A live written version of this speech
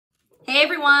Hey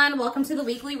everyone, welcome to the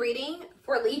weekly reading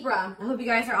for Libra. I hope you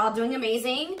guys are all doing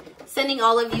amazing. Sending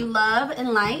all of you love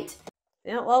and light.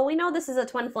 Yeah, well, we know this is a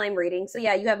twin flame reading. So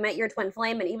yeah, you have met your twin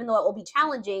flame, and even though it will be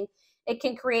challenging, it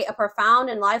can create a profound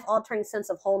and life-altering sense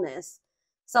of wholeness.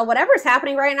 So whatever is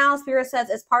happening right now, Spirit says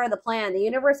it's part of the plan. The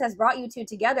universe has brought you two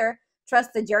together.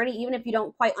 Trust the journey, even if you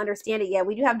don't quite understand it yet.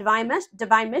 We do have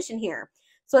divine mission here.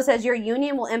 So it says your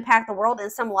union will impact the world in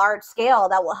some large scale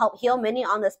that will help heal many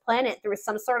on this planet through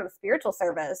some sort of spiritual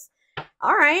service.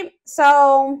 All right.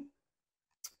 So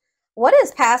what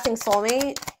is passing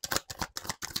soulmate?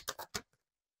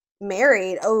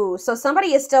 Married. Oh, so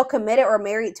somebody is still committed or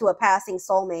married to a passing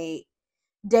soulmate.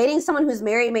 Dating someone who's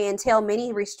married may entail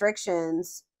many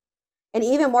restrictions. And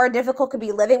even more difficult could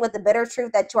be living with the bitter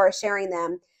truth that you are sharing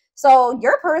them. So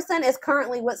your person is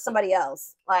currently with somebody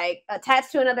else, like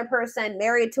attached to another person,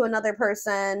 married to another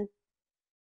person.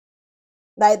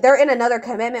 Like they're in another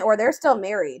commitment or they're still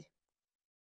married.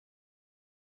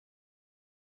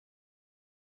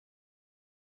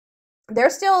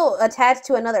 They're still attached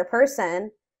to another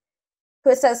person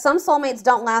who says some soulmates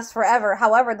don't last forever.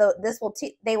 However,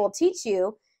 they will teach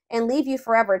you and leave you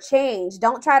forever changed.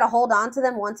 Don't try to hold on to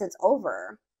them once it's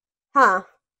over. Huh.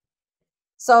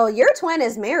 So your twin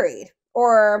is married.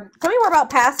 Or tell me more about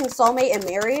passing soulmate and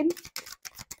married.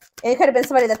 It could have been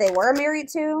somebody that they were married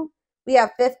to. We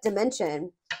have fifth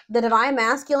dimension. The divine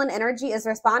masculine energy is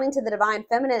responding to the divine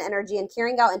feminine energy and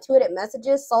carrying out intuitive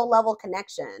messages, soul level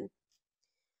connection.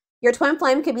 Your twin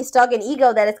flame could be stuck in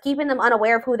ego that is keeping them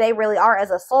unaware of who they really are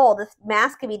as a soul. This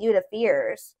mask could be due to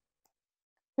fears.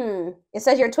 It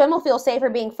says your twin will feel safer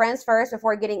being friends first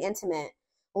before getting intimate.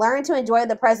 Learn to enjoy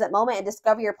the present moment and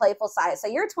discover your playful side. So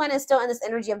your twin is still in this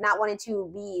energy of not wanting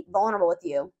to be vulnerable with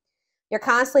you. You're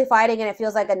constantly fighting and it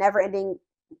feels like a never-ending,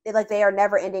 like they are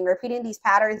never-ending. Repeating these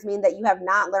patterns mean that you have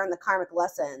not learned the karmic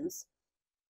lessons.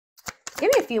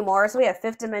 Give me a few more. So we have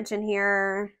fifth dimension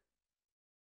here.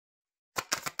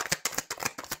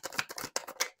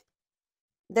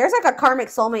 There's like a karmic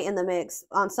soulmate in the mix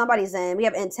on somebody's end. We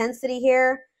have intensity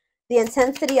here. The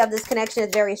intensity of this connection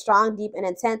is very strong, deep, and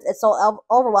intense. It's so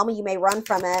overwhelming you may run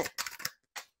from it.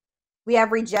 We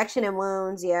have rejection and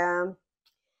wounds, yeah.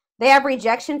 They have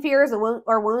rejection fears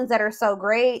or wounds that are so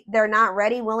great, they're not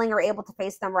ready, willing, or able to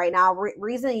face them right now.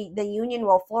 Reason the union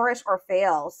will flourish or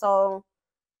fail. So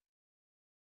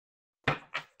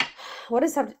what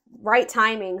is right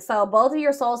timing? So both of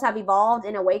your souls have evolved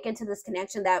and awakened to this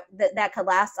connection that could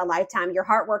last a lifetime. Your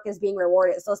heart work is being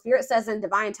rewarded. So Spirit says in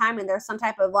divine timing, there's some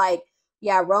type of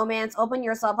romance. Open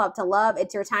yourself up to love.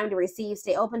 It's your time to receive.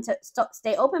 Stay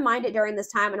open-minded during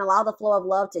this time and allow the flow of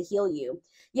love to heal you.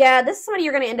 Yeah, this is somebody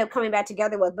you're going to end up coming back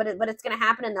together with, but it's going to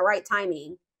happen in the right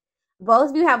timing.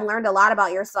 Both of you have learned a lot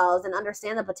about yourselves and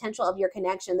understand the potential of your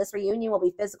connection. This reunion will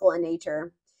be physical in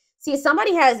nature. See,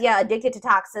 somebody has, addicted to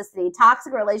toxicity.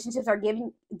 Toxic relationships are give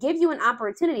you an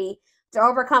opportunity to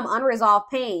overcome unresolved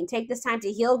pain. Take this time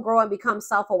to heal, grow, and become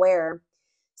self-aware.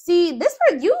 See,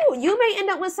 you may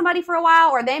end up with somebody for a while,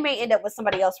 or they may end up with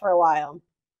somebody else for a while.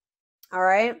 All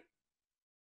right?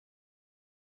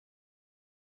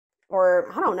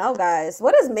 Or, I don't know, guys.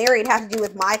 What does married have to do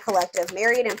with my collective?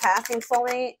 Married and passing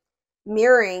soulmate?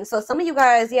 Mirroring. So some of you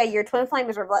guys, your twin flame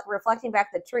is reflecting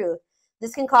back the truth.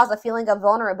 This can cause a feeling of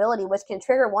vulnerability, which can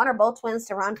trigger one or both twins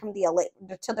to run from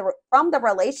the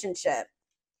relationship.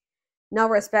 No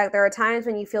respect. There are times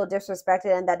when you feel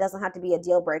disrespected, and that doesn't have to be a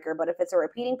deal breaker. But if it's a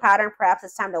repeating pattern, perhaps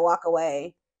it's time to walk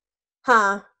away.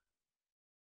 Huh?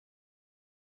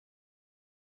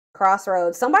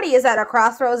 Crossroads. Somebody is at a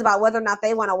crossroads about whether or not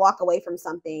they want to walk away from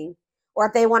something, or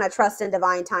if they want to trust in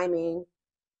divine timing.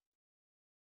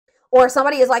 Or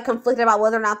somebody is conflicted about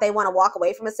whether or not they want to walk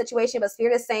away from a situation, but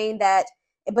Spirit is saying that,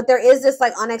 but there is this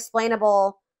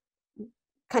unexplainable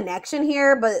connection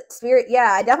here. But Spirit,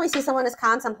 I definitely see someone is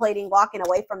contemplating walking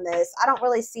away from this. I don't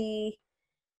really see,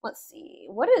 let's see,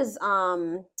 what is, tell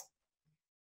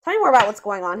me more about what's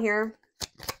going on here.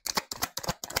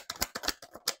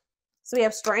 So we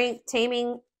have strength,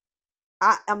 taming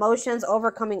emotions,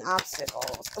 overcoming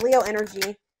obstacles. Leo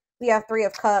energy. We have Three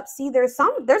of Cups. See, there's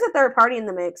a third party in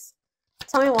the mix.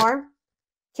 Tell me more.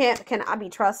 Can I be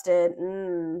trusted?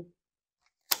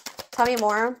 Tell me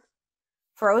more.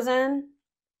 Frozen.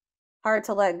 Hard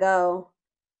to let go.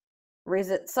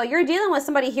 So you're dealing with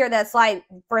somebody here that's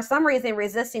for some reason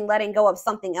resisting letting go of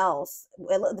something else.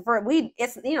 Some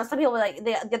people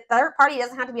the third party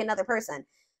doesn't have to be another person.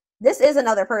 This is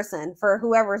another person for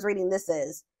whoever's reading this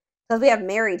is, because we have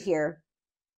married here.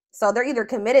 So they're either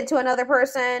committed to another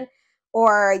person,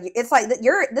 or it's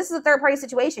this is a third party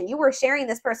situation. You were sharing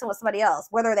this person with somebody else,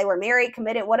 whether they were married,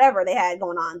 committed, whatever they had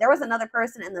going on. There was another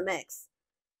person in the mix.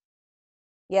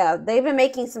 Yeah, they've been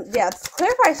making some, yeah, it's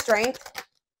clarify strength.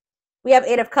 We have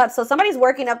 8 of Cups. So somebody's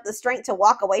working up the strength to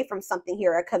walk away from something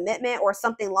here, a commitment or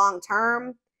something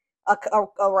long-term,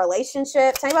 a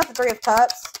relationship. Tell me about the 3 of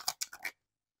Cups.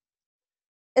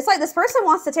 It's like this person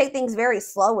wants to take things very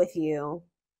slow with you.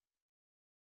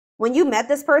 When you met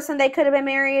this person, they could have been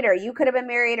married, or you could have been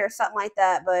married, or something like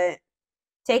that. But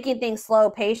taking things slow,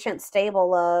 patient,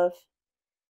 stable love.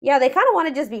 Yeah, they kind of want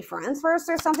to just be friends first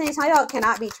or something. Tell you how it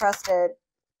cannot be trusted.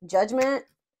 Judgment.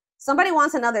 Somebody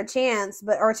wants another chance,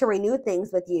 or to renew things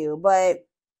with you. But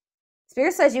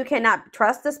Spirit says you cannot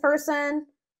trust this person.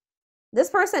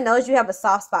 This person knows you have a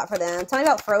soft spot for them. Tell me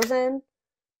about Frozen.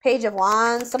 Page of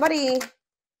Wands. Somebody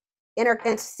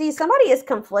is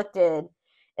conflicted.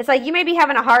 It's like you may be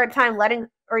having a hard time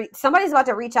or somebody's about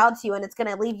to reach out to you and it's going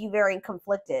to leave you very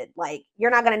conflicted. Like,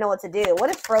 you're not going to know what to do. What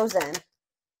is Frozen?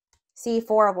 See,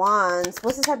 4 of Wands.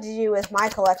 What's this have to do with my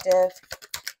collective?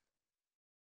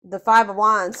 The 5 of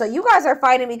Wands. So you guys are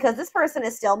fighting because this person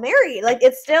is still married. Like,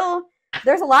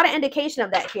 there's a lot of indication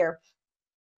of that here.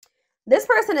 This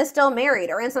person is still married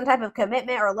or in some type of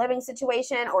commitment or living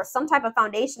situation or some type of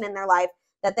foundation in their life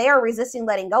that they are resisting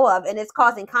letting go of, and it's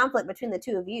causing conflict between the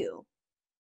two of you.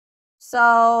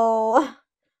 So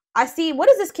I see, what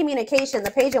is this communication?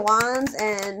 The Page of Wands,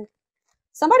 and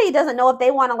somebody doesn't know if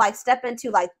they want to like step into,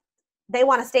 like, they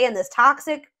want to stay in this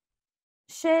toxic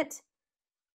shit.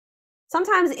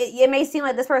 Sometimes it may seem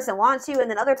like this person wants you, and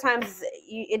then other times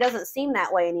it doesn't seem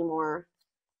that way anymore.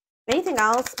 Anything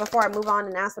else before I move on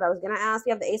and ask what I was going to ask? We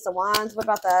have the Ace of Wands. What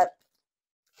about that?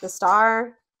 The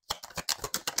Star.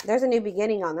 There's a new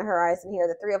beginning on the horizon here.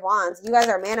 The 3 of Wands. You guys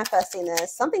are manifesting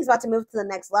this. Something's about to move to the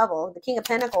next level. The King of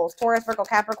Pentacles. Taurus, Virgo,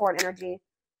 Capricorn energy.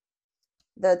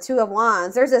 The 2 of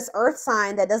Wands. There's this earth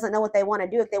sign that doesn't know what they want to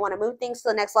do. If they want to move things to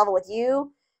the next level with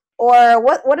you. Or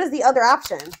what is the other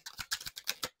option?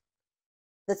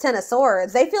 The 10 of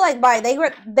Swords. They feel like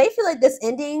they feel like this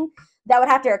ending that would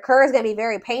have to occur is going to be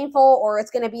very painful, or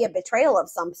it's going to be a betrayal of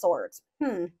some sort.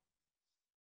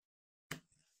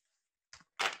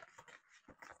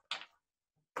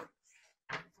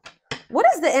 What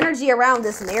is the energy around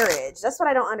this marriage? That's what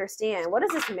I don't understand. What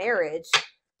is this marriage?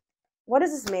 What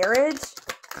is this marriage?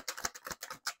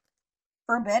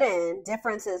 Forbidden.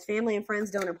 Differences. Family and friends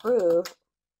don't approve.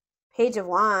 Page of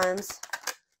Wands.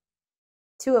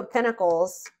 2 of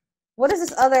Pentacles. What is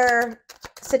this other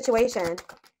situation?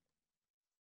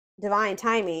 Divine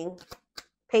timing.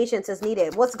 Patience is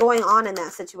needed. What's going on in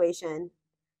that situation?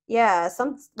 Yeah,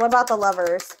 what about the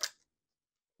Lovers?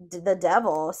 The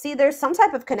Devil. See, there's some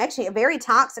type of connection, a very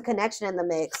toxic connection in the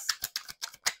mix.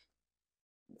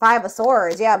 5 of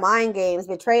Swords. Yeah, mind games,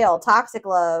 betrayal, toxic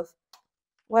love.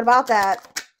 What about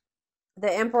that?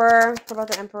 The Emperor. What about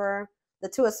the Emperor? The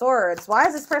 2 of Swords. Why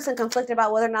is this person conflicted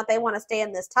about whether or not they want to stay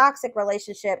in this toxic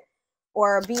relationship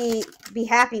or be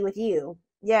happy with you?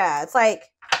 Yeah, it's like,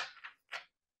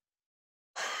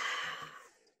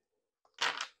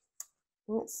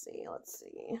 let's see.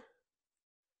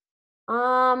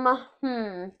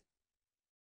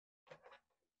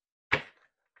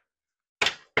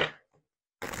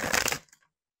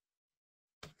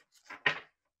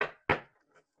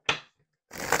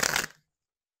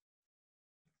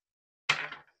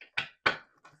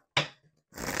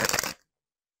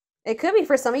 It could be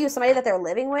for some of you, somebody that they're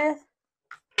living with.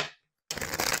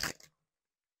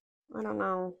 I don't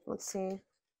know. Let's see.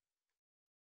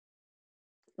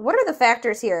 What are the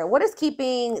factors here? What is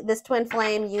keeping this twin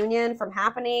flame union from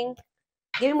happening?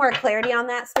 Give me more clarity on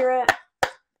that, Spirit.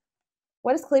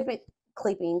 What is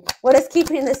What is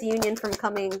keeping this union from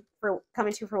coming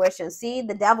to fruition? See,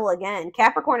 the Devil again.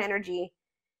 Capricorn energy.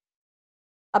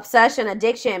 Obsession,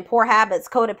 addiction, poor habits,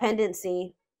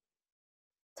 codependency.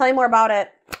 Tell me more about it.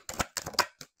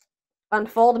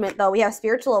 Unfoldment, though. We have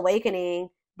spiritual awakening,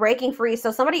 breaking free.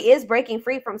 So somebody is breaking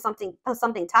free from something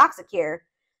toxic here.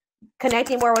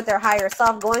 Connecting more with their higher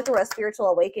self, going through a spiritual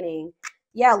awakening.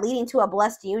 Yeah, leading to a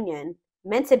blessed union.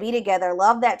 Meant to be together.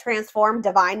 Love that transformed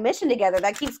divine mission together.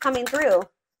 That keeps coming through.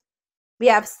 We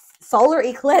have solar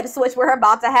eclipse, which we're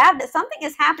about to have. Something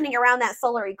is happening around that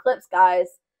solar eclipse, guys,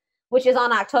 which is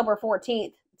on October 14th.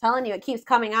 I'm telling you, it keeps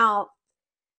coming out.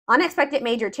 Unexpected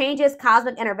major changes,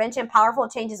 cosmic intervention, powerful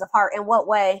changes of heart. In what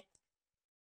way?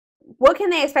 What can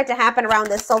they expect to happen around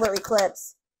this solar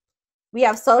eclipse? We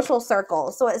have social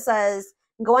circles. So it says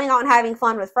going out and having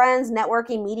fun with friends,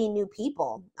 networking, meeting new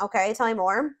people. Okay, tell me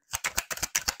more.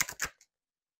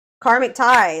 Karmic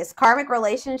ties, karmic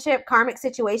relationship, karmic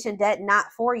situation, debt not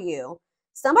for you.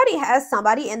 Somebody has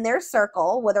somebody in their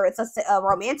circle, whether it's a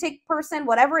romantic person,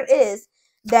 whatever it is,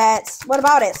 what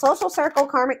about it? Social circle,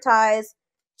 karmic ties.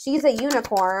 She's a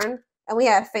unicorn. And we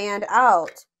have fanned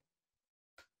out.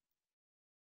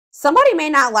 Somebody may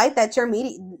not like that you're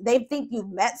meeting. They think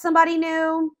you've met somebody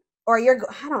new, or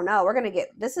I don't know. We're going to get,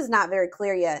 this is not very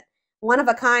clear yet. One of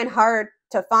a kind, hard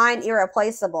to find,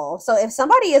 irreplaceable. So if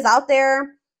somebody is out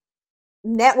there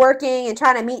networking and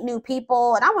trying to meet new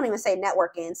people, and I won't even say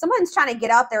networking, someone's trying to get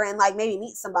out there and like maybe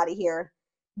meet somebody here,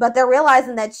 but they're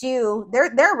realizing that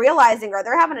they're realizing, or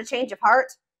they're having a change of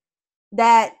heart,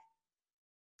 that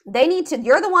they need to,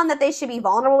 you're the one that they should be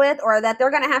vulnerable with, or that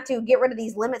they're going to have to get rid of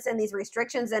these limits and these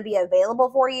restrictions and be available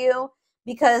for you,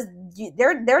 because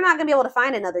they're not going to be able to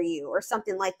find another you or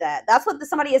something like that. That's what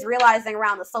somebody is realizing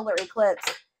around the solar eclipse.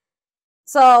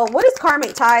 So what is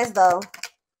karmic ties though?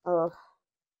 Oh,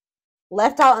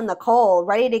 left out in the cold,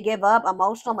 ready to give up,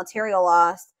 emotional, material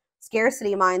loss,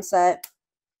 scarcity mindset.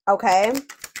 Okay.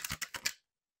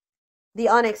 The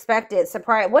unexpected,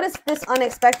 surprise. What is this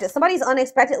unexpected? Somebody's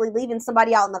unexpectedly leaving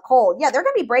somebody out in the cold. Yeah, they're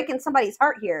going to be breaking somebody's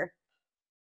heart here.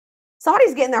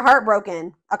 Somebody's getting their heart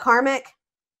broken. A karmic.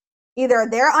 Either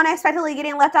they're unexpectedly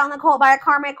getting left out in the cold by a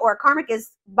karmic, or a karmic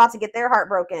is about to get their heart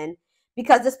broken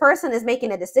because this person is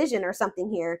making a decision or something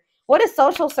here. What is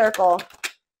social circle?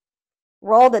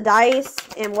 Roll the dice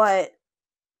and what?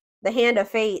 The hand of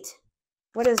fate.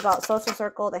 What is about social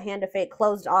circle? The hand of fate,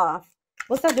 closed off.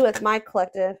 What's that to do with my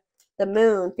collective? The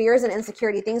moon, fears and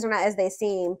insecurity. Things are not as they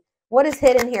seem. What is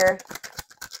hidden here?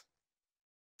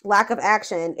 Lack of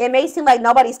action. It may seem like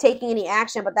nobody's taking any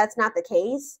action, but that's not the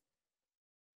case.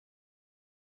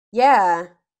 Yeah.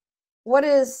 What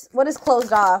is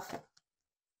closed off?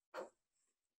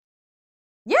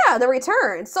 Yeah, the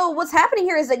return. So what's happening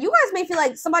here is that you guys may feel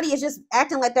like somebody is just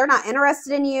acting like they're not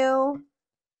interested in you.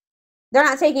 They're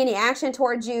not taking any action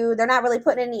towards you. They're not really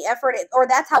putting any effort, or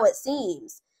that's how it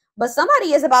seems. But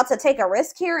somebody is about to take a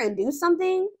risk here and do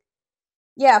something.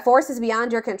 Yeah, forces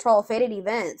beyond your control, fated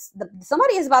events.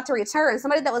 Somebody is about to return.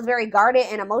 Somebody that was very guarded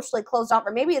and emotionally closed off.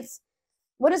 Or maybe it's,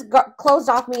 what does closed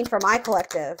off mean for my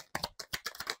collective?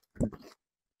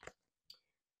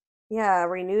 Yeah,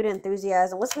 renewed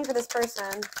enthusiasm. What's mean for this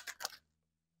person?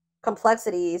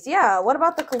 Complexities. Yeah, what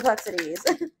about the complexities?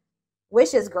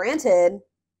 Wishes granted.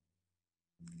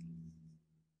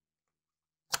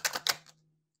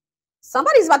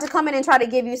 Somebody's about to come in and try to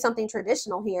give you something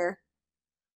traditional here.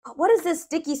 But what is this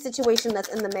sticky situation that's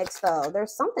in the mix though?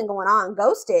 There's something going on.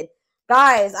 Ghosted.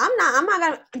 Guys, I'm not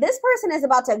gonna, this person is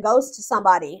about to ghost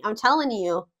somebody. I'm telling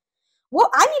you.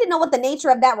 Well, I need to know what the nature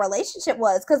of that relationship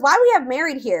was, because why we have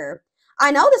married here?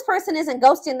 I know this person isn't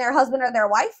ghosting their husband or their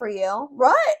wife for you.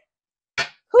 What?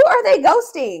 Who are they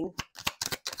ghosting?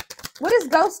 What is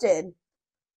ghosted?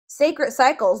 Sacred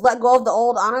cycles. Let go of the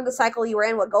old. Honor the cycle you were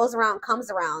in. What goes around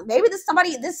comes around. Maybe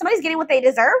somebody's getting what they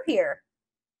deserve here.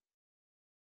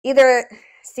 Either,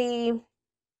 see,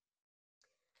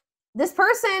 this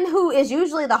person who is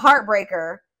usually the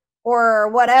heartbreaker or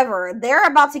whatever, they're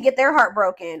about to get their heart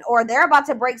broken, or they're about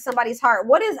to break somebody's heart.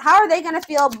 How are they going to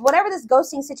feel? Whatever this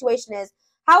ghosting situation is,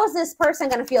 how is this person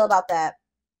going to feel about that?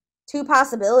 Two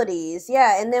possibilities.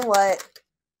 Yeah. And then what?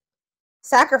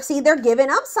 Sacrifice. See, they're giving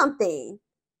up something.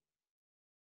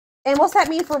 And what's that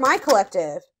mean for my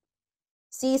collective?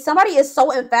 See, somebody is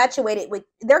so infatuated with,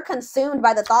 they're consumed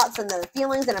by the thoughts and the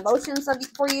feelings and emotions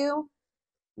for you.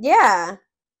 Yeah.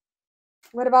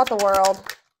 What about the world?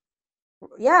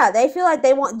 Yeah, they feel like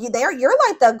they want you there. You're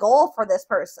like the goal for this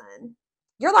person.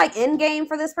 You're like in game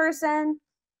for this person.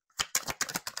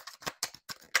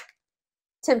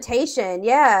 Temptation.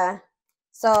 Yeah.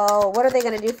 So what are they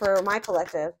going to do for my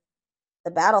collective? The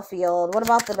battlefield. What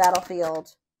about the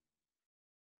battlefield?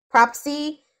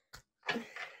 Prophecy.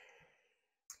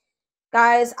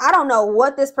 Guys, I don't know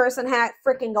what this person had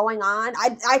freaking going on.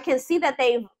 I can see that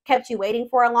they've kept you waiting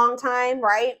for a long time,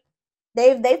 right?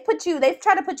 They've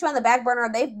tried to put you on the back burner.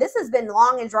 This has been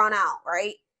long and drawn out,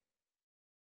 right?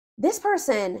 This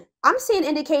person, I'm seeing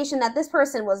indication that this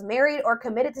person was married or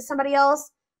committed to somebody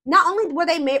else. Not only were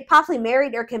they possibly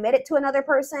married or committed to another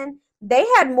person, they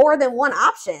had more than one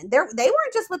option. They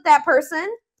weren't just with that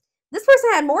person. This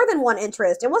person had more than one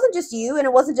interest. It wasn't just you, and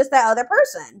it wasn't just that other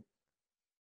person.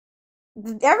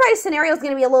 Everybody's scenario is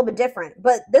going to be a little bit different,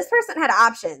 but this person had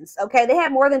options, okay? They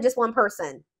had more than just one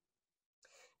person.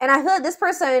 And I feel like this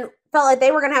person felt like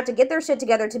they were going to have to get their shit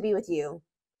together to be with you.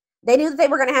 They knew that they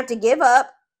were going to have to give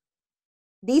up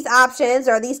these options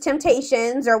or these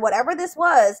temptations or whatever this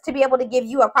was to be able to give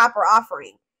you a proper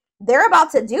offering. They're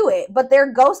about to do it, but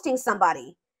they're ghosting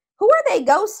somebody. Who are they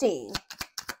ghosting?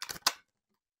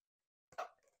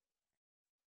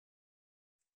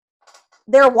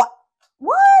 They're what?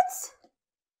 What?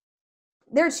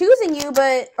 They're choosing you,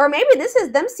 but, or maybe this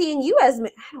is them seeing you as, I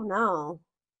don't know.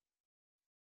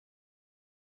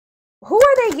 Who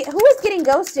is getting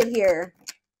ghosted here?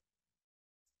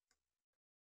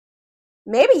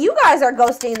 Maybe you guys are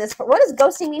ghosting this. What does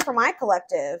ghosting mean for my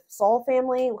collective? Soul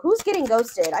family? Who's getting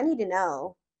ghosted? I need to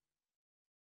know.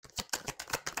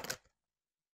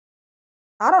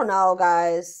 I don't know,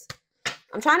 guys.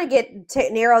 I'm trying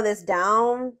to narrow this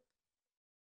down.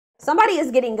 Somebody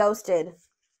is getting ghosted.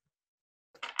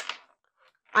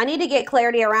 I need to get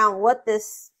clarity around what's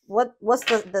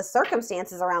the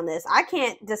circumstances around this. I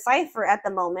can't decipher at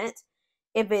the moment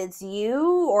if it's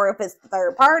you or if it's the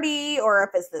third party or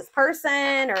if it's this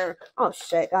person or oh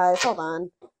shit, guys, hold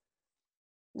on.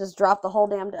 Just dropped the whole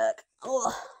damn deck.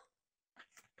 Ugh.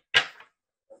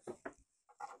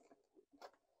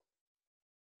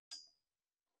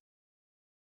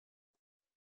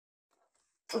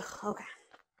 Ugh, okay.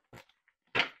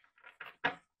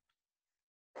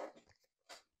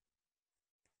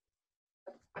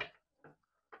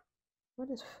 What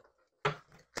is...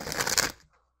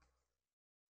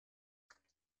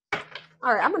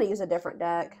 All right, I'm going to use a different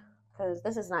deck because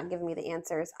this is not giving me the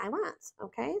answers I want.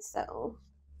 Okay, so...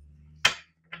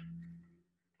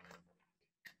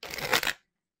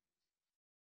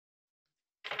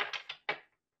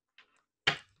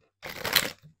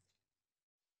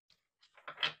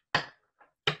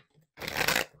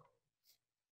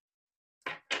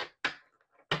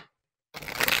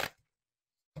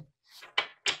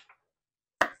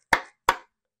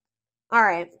 All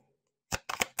right.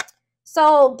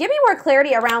 So give me more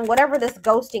clarity around whatever this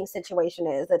ghosting situation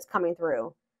is that's coming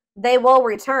through. They will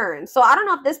return. So I don't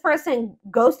know if this person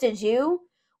ghosted you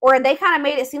or they kind of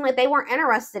made it seem like they weren't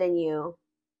interested in you.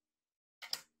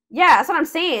 Yeah, that's what I'm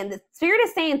saying. The spirit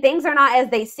is saying things are not as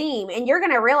they seem, and you're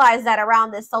going to realize that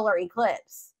around this solar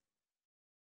eclipse.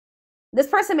 This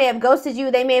person may have ghosted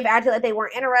you. They may have acted like they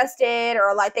weren't interested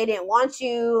or like they didn't want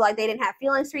you, like they didn't have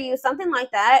feelings for you, something like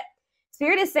that.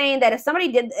 Spirit is saying that if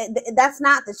somebody did, that's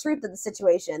not the truth of the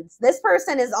situation. This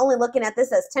person is only looking at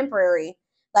this as temporary.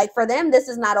 Like for them, this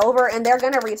is not over and they're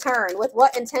going to return. With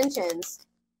what intentions?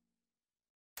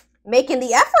 Making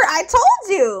the effort, I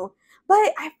told you.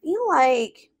 But I feel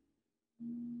like...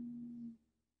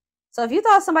 So if you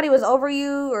thought somebody was over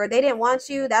you or they didn't want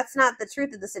you, that's not the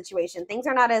truth of the situation. Things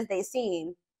are not as they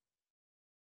seem.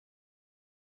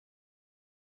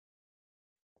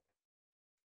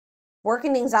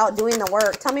 Working things out, doing the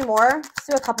work. Tell me more. Let's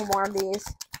do a couple more of these.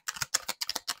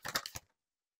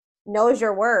 Knows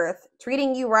your worth.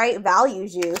 Treating you right,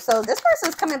 values you. So this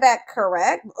person's coming back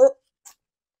correct. Oop.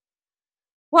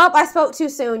 Well, I spoke too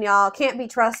soon, y'all. Can't be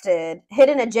trusted.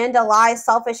 Hidden agenda, lies,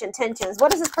 selfish intentions. What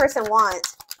does this person want?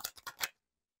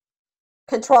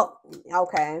 Control.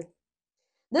 Okay.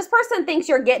 This person thinks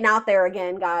you're getting out there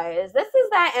again, guys. This is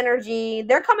that energy.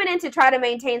 They're coming in to try to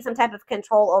maintain some type of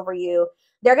control over you.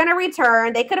 They're going to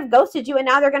return. They could have ghosted you, and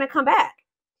now they're going to come back.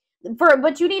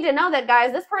 But you need to know that,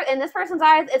 guys, in this person's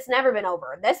eyes, it's never been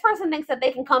over. This person thinks that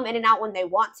they can come in and out when they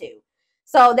want to.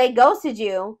 So they ghosted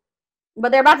you,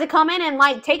 but they're about to come in and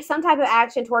like take some type of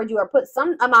action towards you or put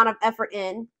some amount of effort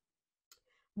in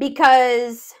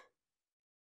because...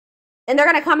 And they're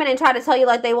going to come in and try to tell you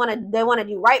like they want to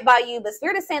do right by you. But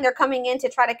Spirit is saying they're coming in to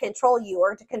try to control you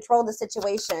or to control the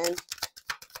situation.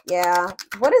 Yeah.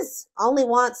 What is only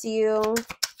wants you?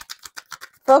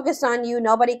 Focused on you.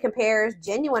 Nobody compares.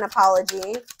 Genuine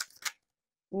apology.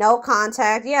 No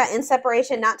contact. Yeah. In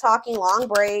separation. Not talking. Long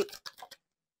break.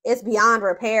 It's beyond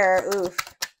repair. Oof.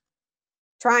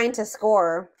 Trying to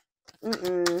score.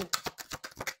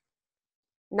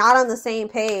 Not on the same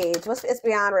page. What's it's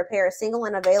beyond repair? Single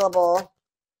and available.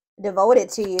 Devoted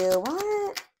to you.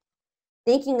 What?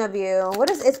 Thinking of you. What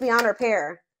is it's beyond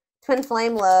repair? Twin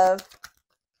flame love.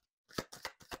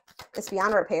 It's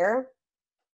beyond repair.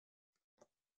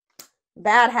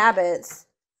 Bad habits.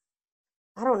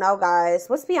 I don't know, guys.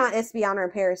 What's beyond it's beyond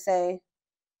repair say?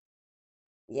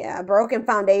 Yeah, broken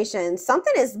foundation.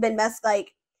 Something has been messed,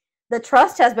 like the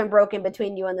trust has been broken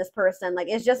between you and this person. Like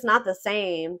it's just not the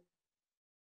same.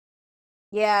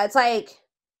 Yeah, it's like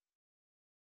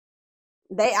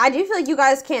I do feel like you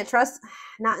guys can't trust,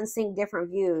 not in sync, different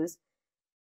views.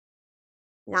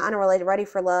 Not unrelated, ready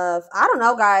for love. I don't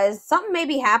know, guys. Something may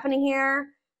be happening here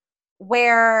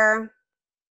where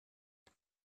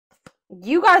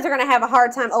you guys are going to have a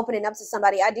hard time opening up to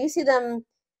somebody. I do see them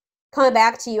coming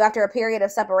back to you after a period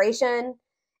of separation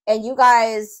and you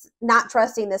guys not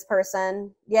trusting this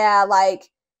person. Yeah, like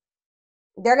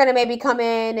they're going to maybe come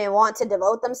in and want to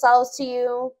devote themselves to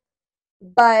you,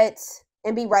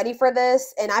 and be ready for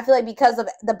this. And I feel like because of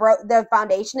the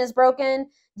foundation is broken,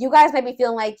 you guys may be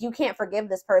feeling like you can't forgive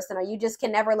this person or you just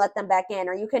can never let them back in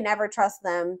or you can never trust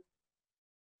them.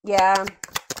 Yeah.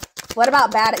 What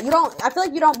about bad? You don't, I feel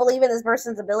like you don't believe in this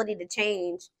person's ability to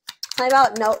change. Tell me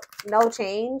about no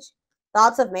change.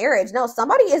 Thoughts of marriage. No,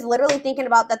 somebody is literally thinking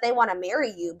about that they want to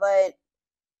marry you, but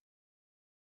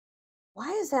why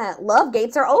is that? Love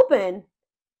gates are open.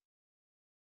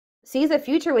 Sees a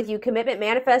future with you. Commitment,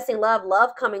 manifesting love.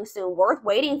 Love coming soon. Worth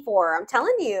waiting for. I'm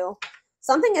telling you.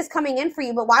 Something is coming in for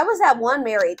you, but why was that one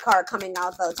married card coming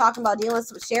out, though? Talking about dealing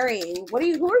with sharing. Who are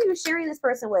you sharing this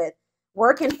person with?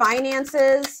 Work and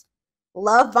finances.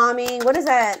 Love bombing. What is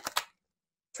that?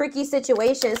 Tricky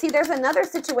situation. See, there's another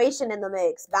situation in the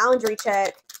mix. Boundary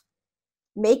check.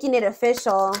 Making it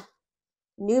official.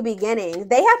 New beginning.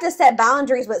 They have to set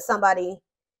boundaries with somebody.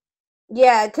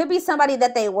 Yeah, it could be somebody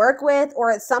that they work with,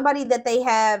 or it's somebody that they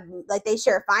have, like they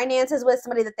share finances with,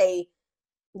 somebody that they,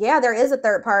 yeah, there is a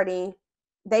third party.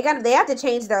 They have to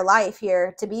change their life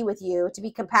here to be with you, to be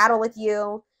compatible with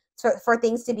you, for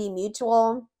things to be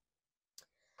mutual.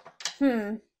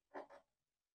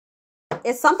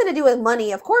 It's something to do with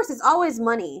money. Of course, it's always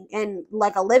money and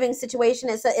like a living situation.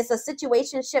 It's a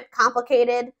situationship,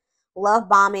 complicated, love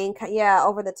bombing. Yeah,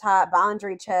 over the top,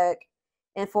 boundary check,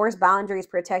 enforce boundaries,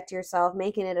 protect yourself,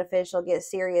 making it official, get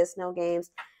serious, no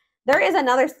games. There's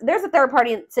a third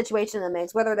party situation in the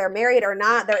mix, whether they're married or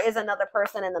not. There is another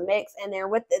person in the mix, and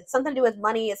it's something to do with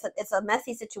money. It's a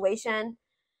messy situation.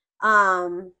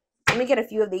 Let me get a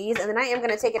few of these, and then I am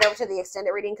going to take it over to the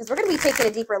extended reading because we're going to be taking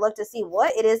a deeper look to see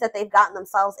what it is that they've gotten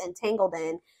themselves entangled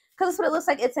in. Because that's what it looks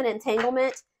like. It's an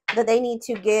entanglement that they need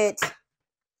to get.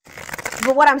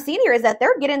 But what I'm seeing here is that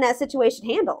they're getting that situation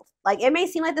handled. Like, it may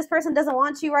seem like this person doesn't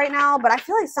want you right now, but I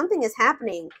feel like something is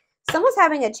happening. Someone's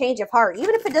having a change of heart.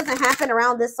 Even if it doesn't happen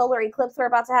around this solar eclipse we're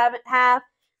about to have,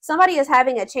 somebody is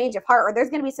having a change of heart, or there's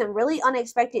going to be some really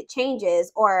unexpected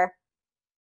changes, or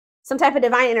some type of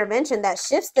divine intervention that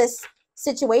shifts this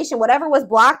situation. Whatever was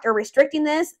blocked or restricting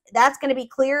this, that's going to be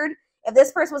cleared. If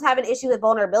this person was having an issue with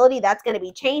vulnerability, that's going to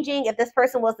be changing. If this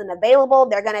person wasn't available,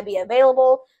 they're going to be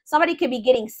available. Somebody could be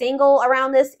getting single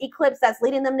around this eclipse that's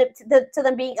leading them to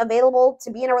them being available to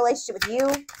be in a relationship with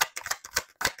you.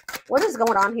 What is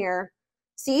going on here?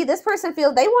 See, this person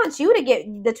feels they want you to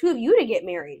get, the two of you to get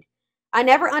married. I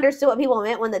never understood what people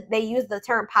meant when they used the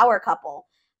term power couple.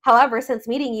 However, since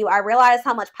meeting you, I realized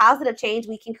how much positive change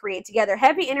we can create together.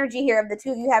 Heavy energy here of the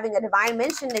two of you having a divine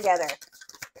mission together.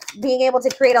 Being able to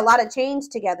create a lot of change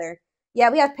together. Yeah,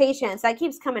 we have patience. That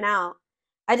keeps coming out.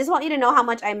 I just want you to know how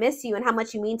much I miss you and how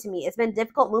much you mean to me. It's been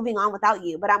difficult moving on without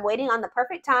you, but I'm waiting on the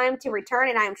perfect time to return,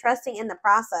 and I am trusting in the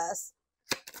process.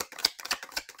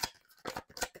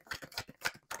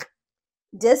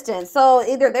 Distance. So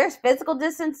either there's physical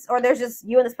distance, or there's just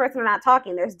you and this person are not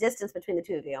talking. There's distance between the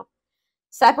two of you.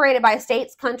 Separated by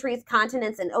states, countries,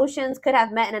 continents, and oceans. Could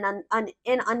have met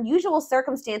in unusual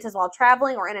circumstances while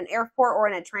traveling, or in an airport, or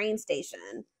in a train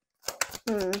station.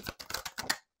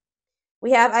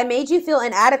 We have, I made you feel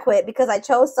inadequate because I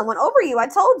chose someone over you. I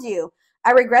told you.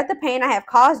 I regret the pain I have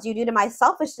caused you due to my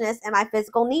selfishness and my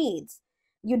physical needs.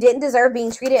 You didn't deserve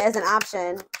being treated as an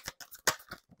option.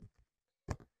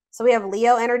 So we have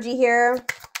Leo energy here.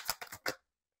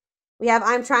 We have,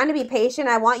 I'm trying to be patient.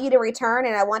 I want you to return,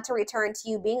 and I want to return to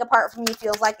you. Being apart from you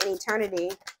feels like an eternity.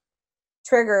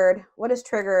 Triggered. What is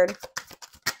triggered?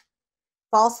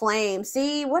 False flame.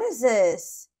 See, what is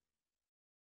this?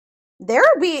 They're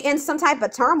being in some type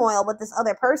of turmoil with this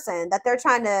other person that they're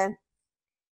trying to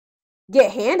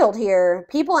get handled here.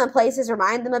 People and places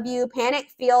remind them of you. Panic,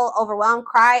 feel overwhelmed,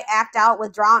 cry, act out,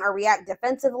 withdrawn, or react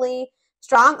defensively.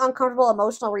 Strong, uncomfortable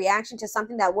emotional reaction to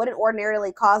something that wouldn't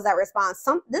ordinarily cause that response.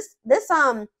 This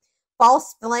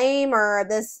false flame or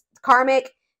this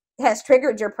karmic has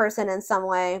triggered your person in some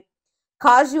way.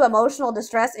 Caused you emotional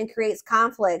distress and creates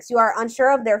conflicts. You are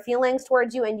unsure of their feelings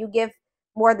towards you, and you give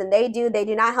more than they do. They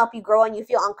do not help you grow, and you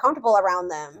feel uncomfortable around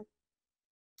them.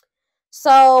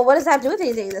 So what does that have to do with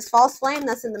anything? This false flame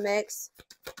that's in the mix.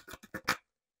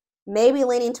 Maybe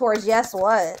leaning towards yes,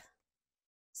 what?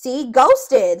 See,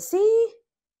 ghosted. See?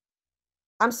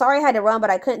 I'm sorry I had to run, but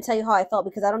I couldn't tell you how I felt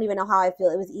because I don't even know how I feel.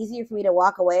 It was easier for me to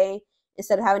walk away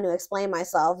instead of having to explain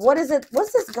myself. What is it?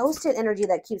 What's this ghosted energy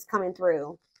that keeps coming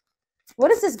through?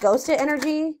 What is this ghosted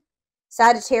energy?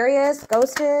 Sagittarius,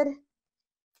 ghosted,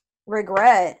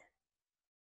 regret.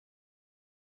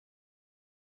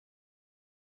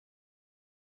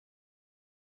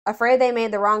 Afraid they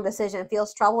made the wrong decision,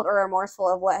 feels troubled or remorseful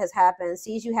of what has happened,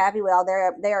 sees you happy while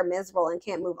they are miserable and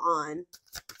can't move on.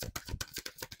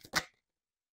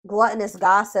 Gluttonous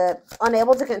gossip,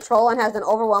 unable to control and has an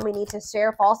overwhelming need to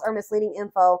share false or misleading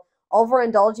info,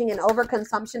 overindulging in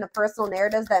overconsumption of personal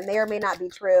narratives that may or may not be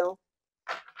true.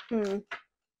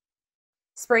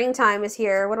 Springtime is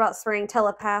here. What about spring?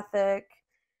 Telepathic.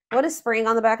 What is spring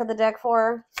on the back of the deck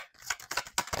for?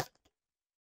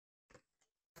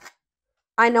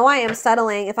 I know I am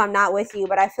settling if I'm not with you,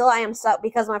 but I feel I am stuck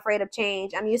because I'm afraid of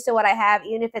change. I'm used to what I have,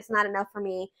 even if it's not enough for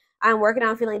me. I'm working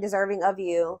on feeling deserving of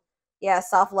you. Yeah,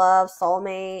 self-love,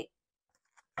 soulmate.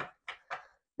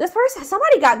 This person,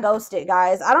 somebody got ghosted,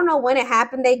 guys. I don't know when it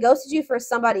happened. They ghosted you for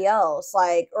somebody else.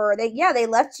 Like, or they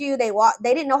left you. They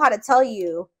didn't know how to tell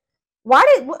you.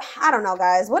 I don't know,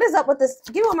 guys. What is up with this?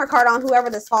 Give me one more card on whoever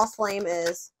this false flame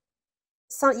is.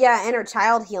 Yeah, inner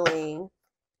child healing.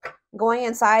 Going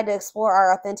inside to explore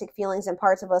our authentic feelings and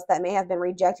parts of us that may have been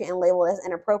rejected and labeled as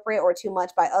inappropriate or too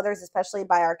much by others, especially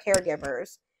by our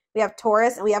caregivers. We have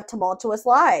Taurus and we have tumultuous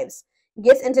lives.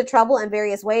 Gets into trouble in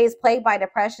various ways, plagued by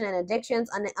depression and addictions,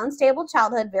 an unstable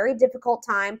childhood, very difficult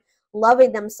time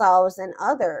loving themselves and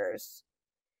others.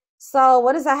 So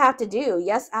what does that have to do?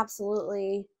 Yes,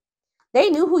 absolutely. They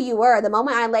knew who you were. The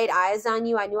moment I laid eyes on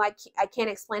you, I knew I can't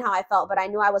explain how I felt, but I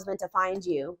knew I was meant to find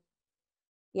you.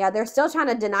 Yeah, they're still trying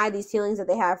to deny these feelings that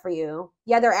they have for you.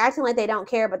 Yeah, they're acting like they don't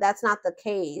care, but that's not the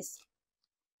case.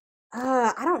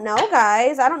 I don't know,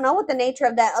 guys. I don't know what the nature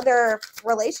of that other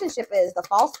relationship is. The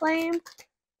false flame?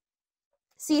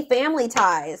 See, family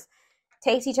ties.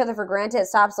 Takes each other for granted,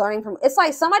 stops learning from... It's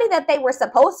like somebody that they were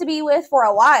supposed to be with for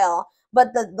a while,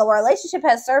 but the relationship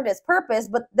has served its purpose,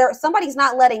 but somebody's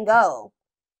not letting go.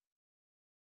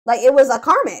 Like, it was a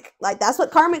karmic. Like, that's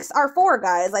what karmics are for,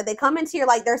 guys. Like, they come into your...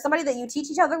 Like, there's somebody that you teach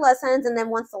each other lessons, and then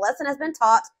once the lesson has been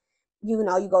taught, you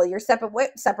know, you go your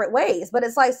separate ways. But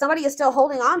it's like somebody is still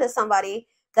holding on to somebody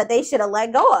that they should have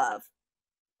let go of.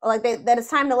 Like, that it's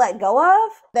time to let go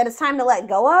of. That it's time to let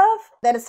go of. That it's